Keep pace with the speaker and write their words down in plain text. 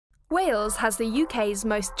Wales has the UK's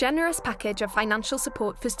most generous package of financial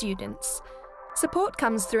support for students. Support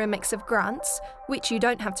comes through a mix of grants, which you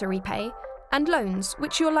don't have to repay, and loans,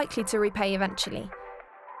 which you're likely to repay eventually.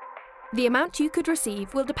 The amount you could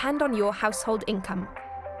receive will depend on your household income.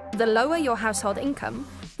 The lower your household income,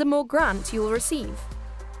 the more grant you'll receive.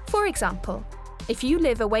 For example, if you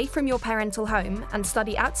live away from your parental home and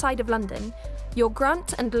study outside of London, your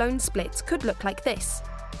grant and loan split could look like this: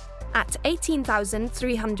 at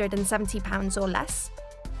 £18,370 or less,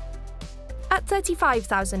 at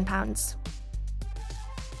 £35,000,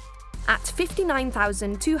 at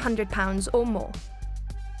 £59,200 or more.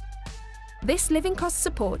 This living cost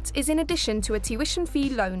support is in addition to a tuition fee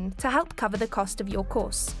loan to help cover the cost of your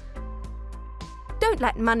course. Don't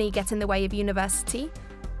let money get in the way of university.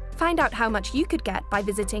 Find out how much you could get by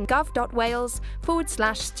visiting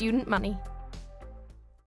gov.wales/studentmoney.